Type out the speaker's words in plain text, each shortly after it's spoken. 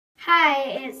Hi,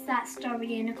 it's that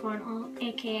Strawberry Unicorn,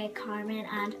 aka Carmen,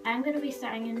 and I'm going to be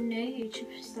starting a new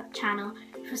YouTube channel,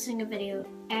 posting a video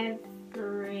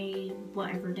every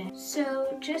whatever day.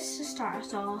 So just to start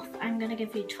us off, I'm going to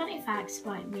give you 20 facts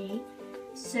about me,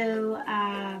 so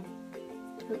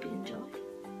hope you enjoy.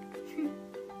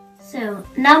 So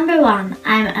number 1,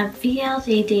 I'm a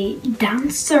VLDD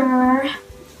dancer.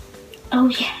 Oh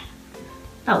yeah,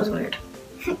 that was weird.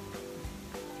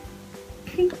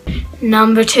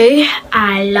 Number 2,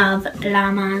 I love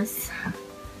llamas.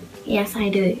 Yes, I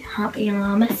do. Happy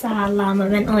llama, sad llama,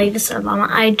 mentally disturbed llama.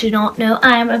 I do not know.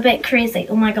 I am a bit crazy.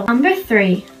 Oh my god. Number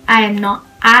 3, I am not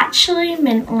actually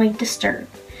mentally disturbed.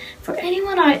 For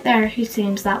anyone out there who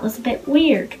seems that was a bit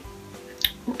weird.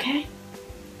 Okay.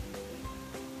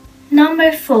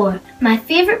 Number 4, my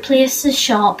favourite place to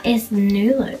shop is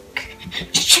New Look.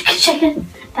 Chicken.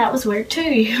 That was weird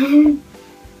too.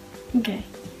 Okay.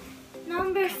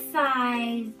 Number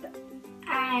 5,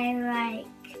 I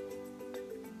like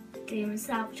Demon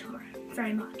Salvatore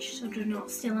very much, so do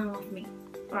not steal him off me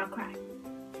or I'll cry.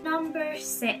 Number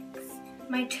 6,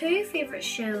 my 2 favourite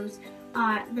shows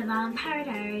are The Vampire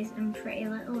Diaries and Pretty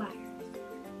Little Liars.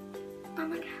 Oh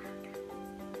my god.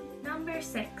 Number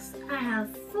 6, I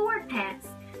have 4 pets,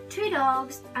 2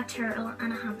 dogs, a turtle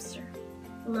and a hamster.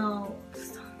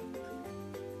 Lols.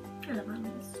 I love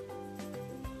animals.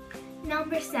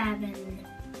 Number 7,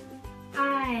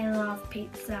 I love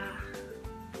pizza.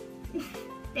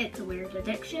 It's a weird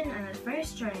addiction and it's very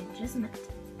strange, isn't it?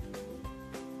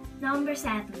 Number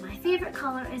 7, my favourite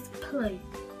colour is blue.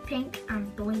 Pink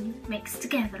and blue mixed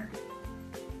together.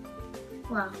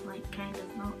 Well, like kind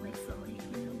of, not like fully,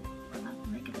 you know, we'll have to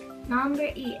make it up. Number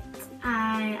 8,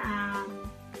 I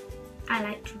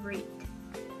like to read.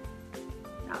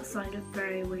 That sounded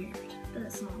very weird, but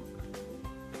it's not.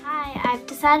 Hi, I've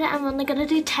decided I'm only going to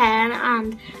do 10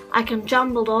 and I can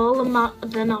jumbled all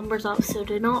the numbers up, so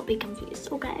do not be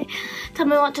confused, okay? Tell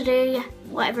me what to do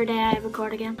whatever day I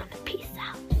record again. Peace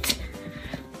out.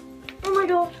 Oh my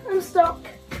god, I'm stuck.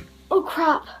 Oh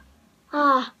crap.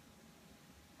 Ow.